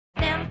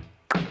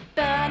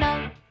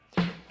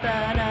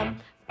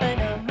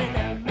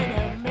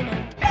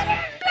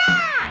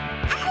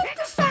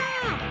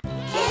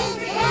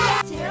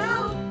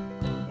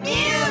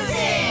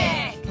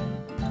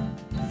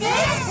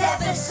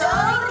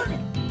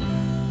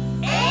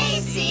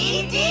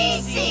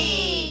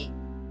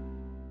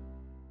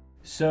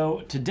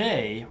So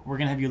today, we're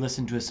gonna have you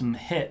listen to some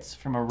hits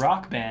from a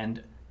rock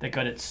band that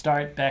got its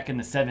start back in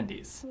the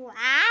 70s.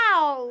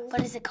 Wow!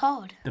 What is it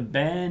called? The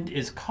band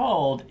is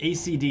called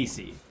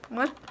AC/DC.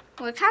 What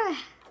kind of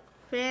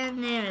band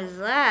name is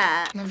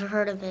that? Never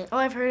heard of it. Oh,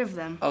 I've heard of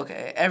them.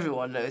 Okay,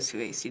 everyone knows who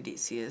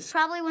AC/DC is.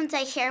 Probably once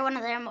I hear one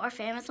of their more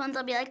famous ones,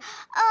 I'll be like,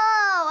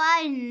 oh,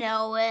 I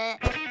know it.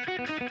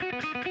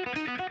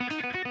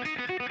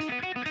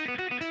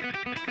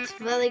 It's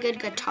a really good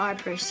guitar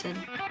person.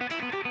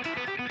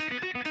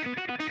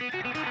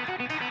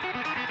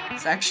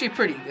 It's actually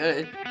pretty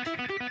good.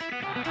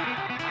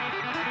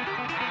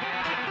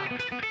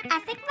 I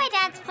think my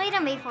dad's played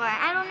them before.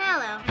 I don't know,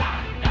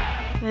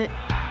 though. It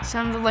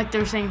sounded like they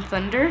were saying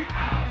thunder.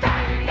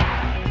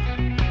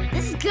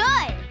 This is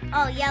good.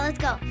 Oh, yeah, let's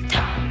go.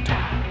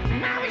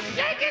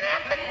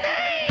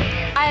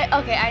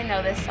 Okay, I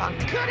know this song.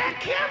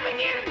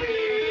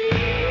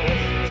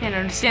 Can't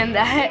understand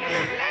that.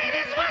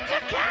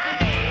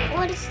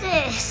 What is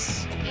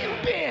this?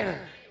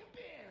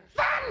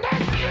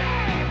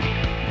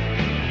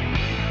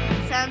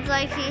 Sounds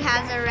like he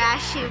has a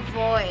rashy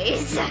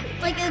voice.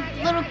 Like a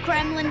little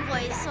gremlin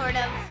voice, sort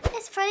of.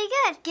 It's pretty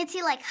good. Gets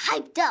you, like,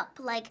 hyped up.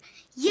 Like,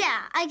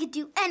 yeah, I could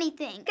do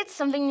anything. It's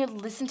something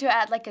you'd listen to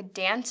at, like, a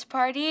dance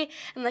party,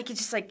 and, like, you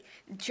just, like,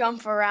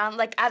 jump around,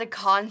 like, at a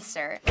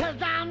concert.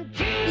 'Cause I'm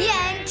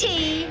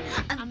TNT,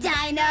 I'm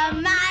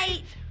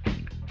dynamite.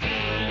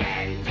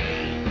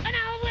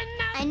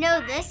 I know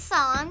this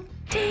song.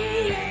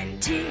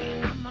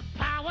 TNT. I'm a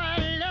power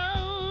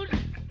load.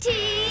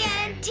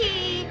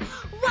 TNT,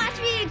 watch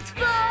me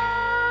explode.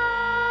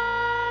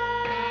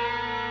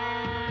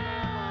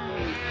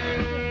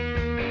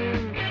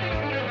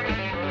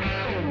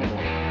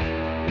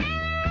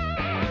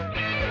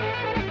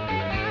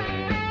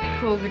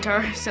 Cool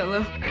guitar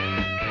solo.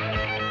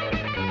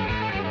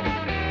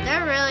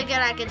 They're really good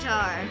at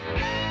guitar.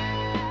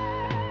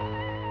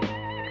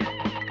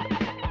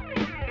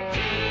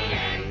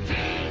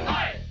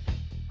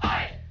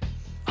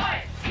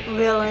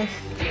 Really?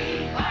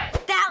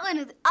 That one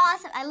was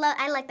awesome.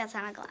 I like that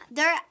song a lot.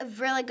 They're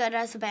really good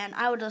as a band.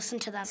 I would listen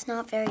to them. It's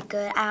not very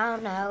good. I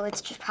don't know. It's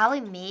just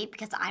probably me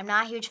because I'm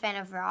not a huge fan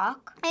of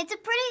rock. It's a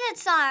pretty good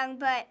song,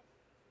 but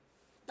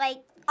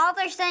like all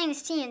they're saying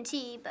is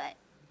TNT, but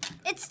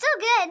it's still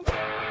good.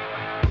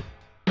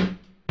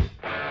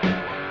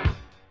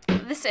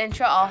 This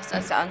intro also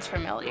sounds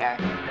familiar.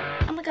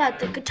 Oh my God,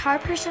 the guitar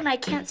person, I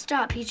can't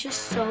stop. He's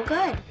just so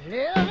good.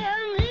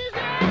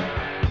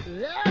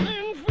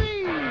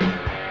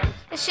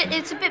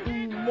 It's a bit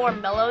more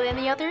mellow than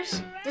the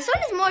others. This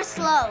one is more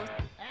slow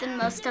than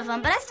most of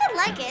them, but I still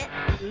like it.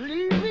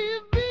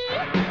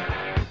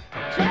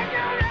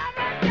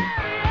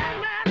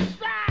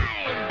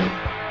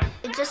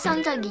 It just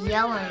sounds like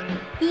yelling.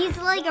 He's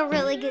like a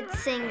really good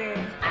singer.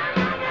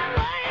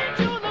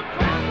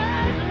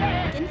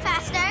 Getting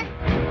faster.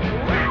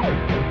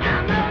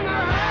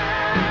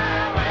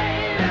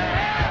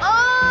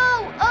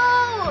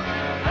 Oh!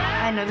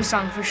 I know the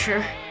song for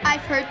sure.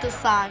 I've heard this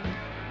song.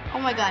 Oh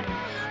my God.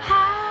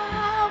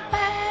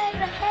 Highway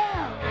to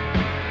hell.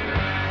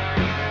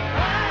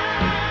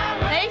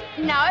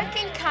 Now I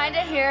can kind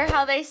of hear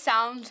how they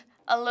sound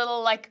a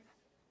little like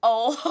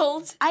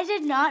old. I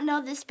did not know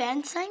this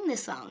band sang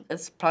this song.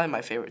 It's probably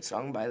my favorite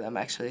song by them,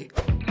 actually.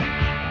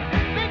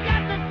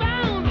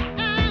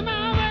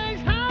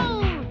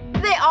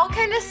 They all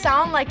kind of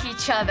sound like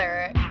each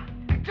other.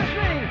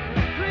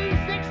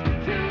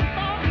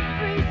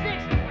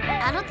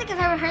 I don't think I've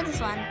ever heard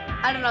this one.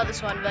 I don't know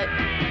this one, but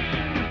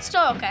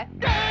still okay.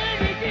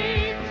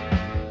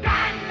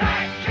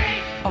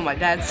 Oh, my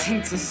dad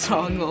sings this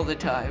song all the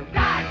time.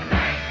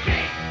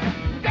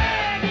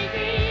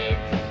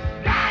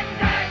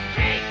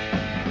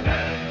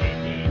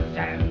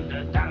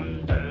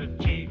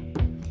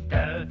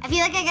 I feel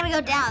like I gotta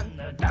go down.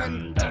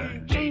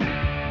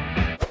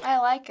 I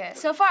like it.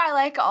 So far, I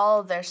like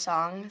all of their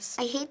songs.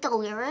 I hate the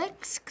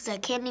lyrics because I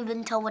can't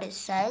even tell what it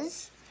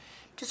says.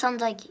 It just sounds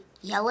like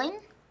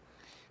yelling,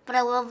 but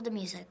I love the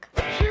music.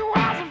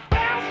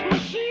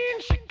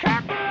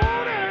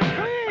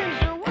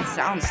 It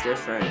sounds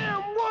different.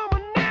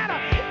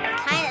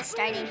 Kind of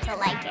starting to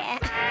like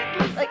it.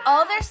 Like,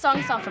 all their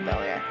songs sound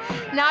familiar.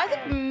 Now, I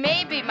think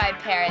maybe my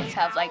parents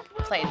have, like,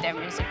 played their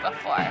music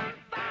before.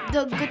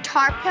 The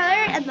guitar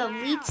player and the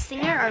lead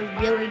singer are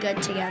really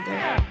good together.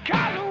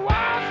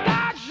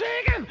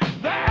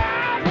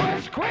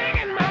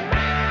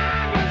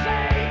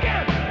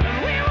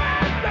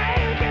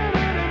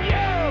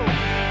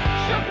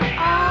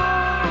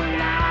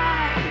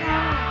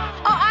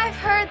 Oh, I've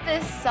heard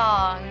this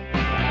song.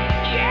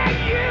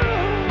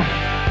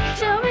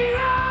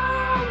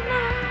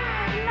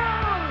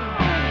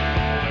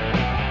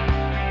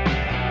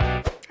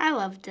 I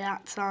loved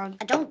that song.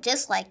 I don't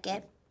dislike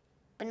it,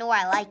 but no,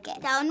 I like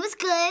it. That one was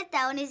good.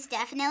 That one is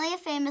definitely a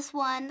famous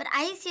one, but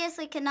I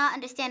seriously could not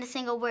understand a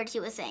single word he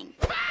was saying.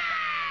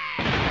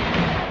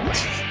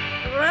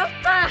 What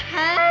the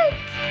heck?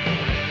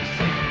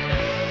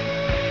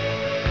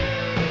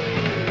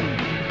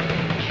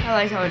 I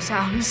like how it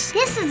sounds.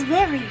 This is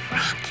very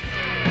rocky.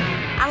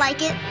 I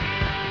like it.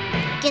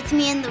 Gets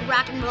me in the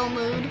rock and roll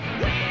mood.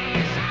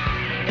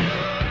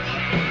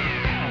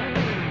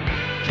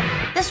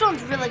 This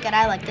one's really good.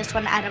 I like this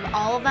one out of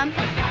all of them.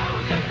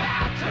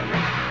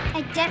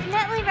 I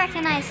definitely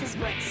recognize his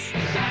voice.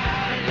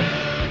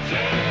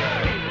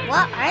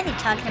 What are they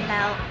talking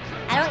about?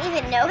 I don't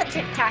even know what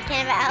they're talking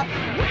about.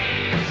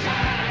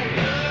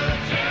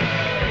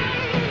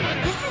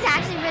 This is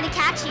actually really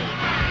catchy.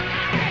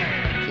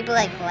 People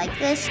like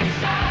this.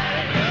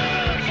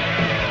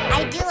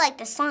 I do like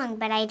the song,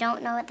 but I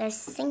don't know what they're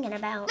singing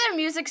about. Their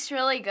music's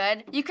really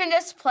good. You can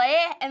just play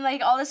it and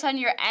like all of a sudden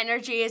your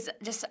energy is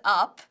just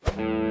up.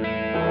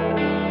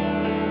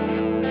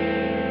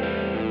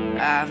 I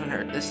haven't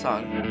heard this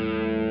song.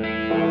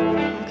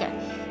 Okay.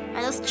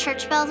 Are those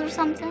church bells or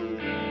something?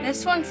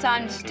 This one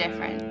sounds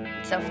different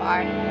so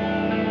far.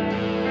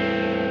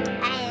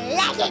 I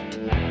like it.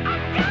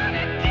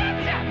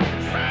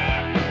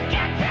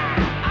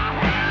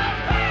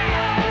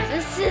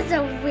 This is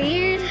a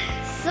weird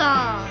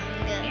song.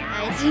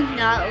 I do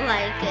not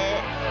like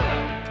it.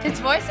 His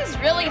voice is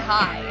really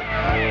high.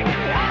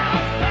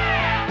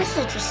 This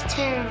is just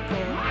terrible.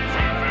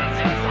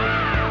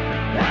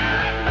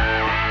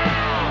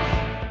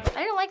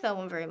 I don't like that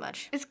one very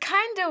much. It's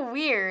kind of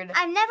weird.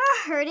 I've never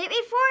heard it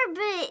before,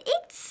 but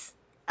it's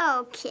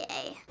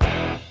okay.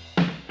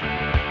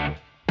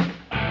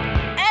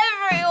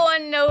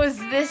 Everyone knows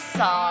this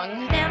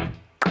song.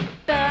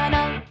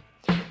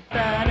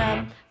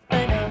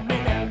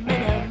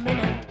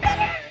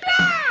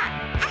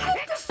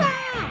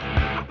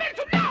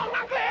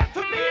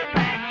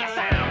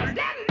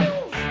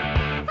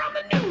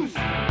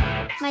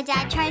 My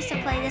dad tries to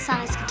play this on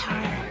his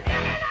guitar.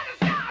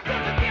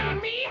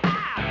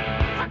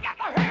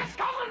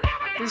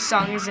 This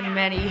song is in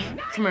many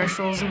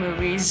commercials and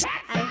movies.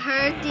 I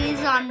heard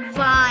these on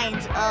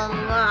Vines a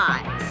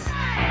lot.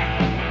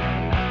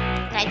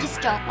 And I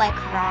just don't like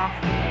rock.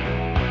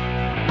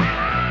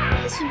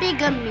 This would be a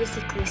good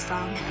musically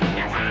song.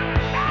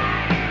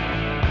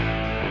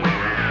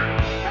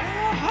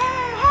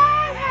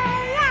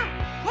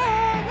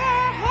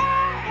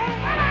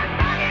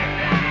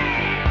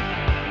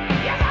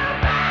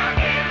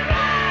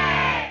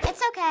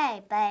 It's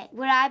okay, but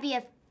would I be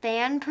a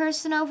fan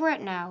person over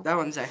it? No. That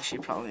one's actually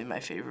probably my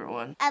favorite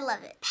one. I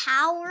love it.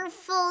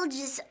 Powerful,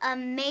 just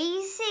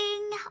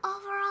amazing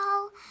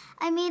overall.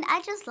 I mean,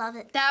 I just love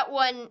it. That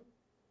one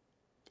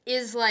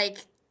is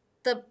like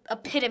the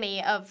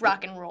epitome of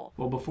rock and roll.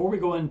 Well, before we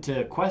go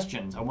into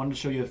questions, I wanted to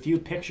show you a few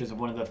pictures of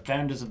one of the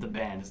founders of the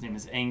band. His name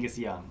is Angus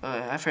Young.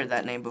 I've heard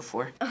that name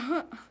before.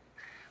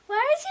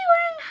 Why is he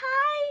wearing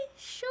high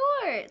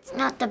shorts?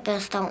 Not the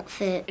best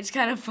outfit. It's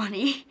kind of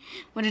funny,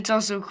 but it's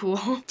also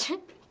cool.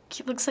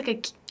 He looks like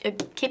a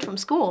kid from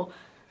school.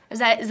 Is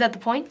that the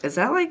point? Is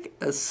that like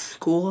a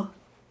school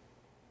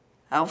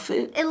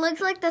outfit? It looks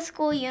like the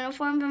school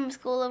uniform from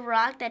School of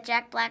Rock that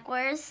Jack Black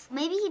wears.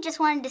 Maybe he just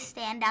wanted to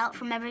stand out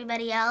from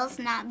everybody else,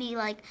 not be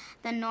like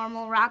the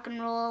normal rock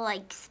and roll,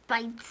 like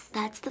Spites.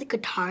 That's the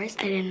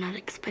guitarist. I did not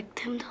expect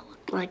him to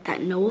look like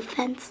that. No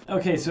offense.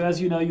 Okay, so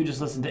as you know, you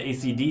just listened to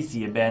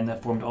AC/DC, a band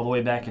that formed all the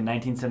way back in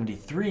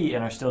 1973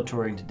 and are still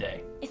touring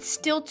today. It's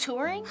still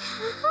touring?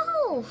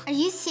 Oh, are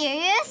you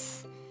serious?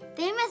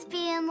 They must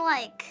be in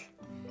like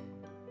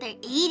their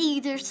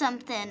 80s or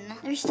something.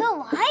 They're still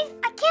alive?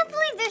 I can't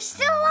believe they're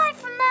still alive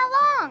from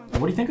that long. What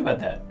do you think about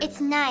that? It's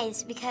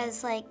nice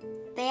because, like,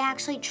 they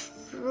actually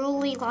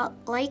truly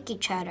like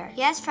each other.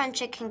 Yes,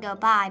 friendship can go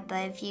by,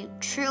 but if you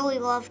truly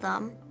love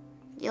them,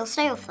 you'll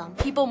stay with them.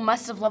 People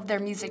must have loved their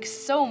music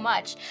so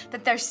much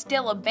that they're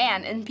still a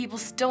band and people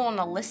still want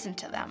to listen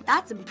to them.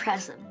 That's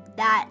impressive.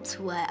 That's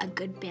what a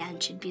good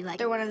band should be like.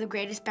 They're one of the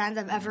greatest bands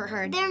I've ever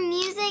heard. Their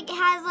music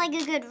has like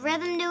a good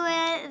rhythm to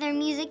it. Their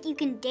music you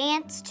can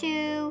dance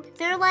to.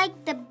 They're like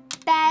the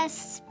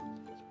best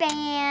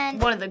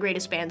band. One of the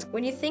greatest bands.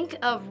 When you think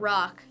of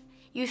rock,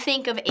 you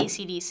think of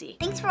AC/DC.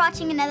 Thanks for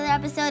watching another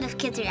episode of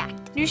Kids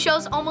React. New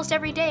shows almost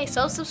every day,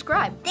 so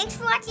subscribe. Thanks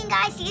for watching,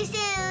 guys. See you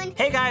soon.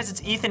 Hey guys,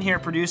 it's Ethan here,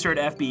 producer at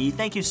FBE.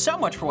 Thank you so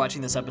much for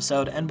watching this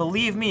episode, and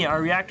believe me,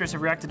 our reactors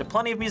have reacted to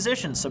plenty of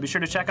musicians, so be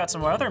sure to check out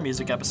some of our other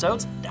music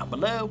episodes down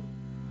below.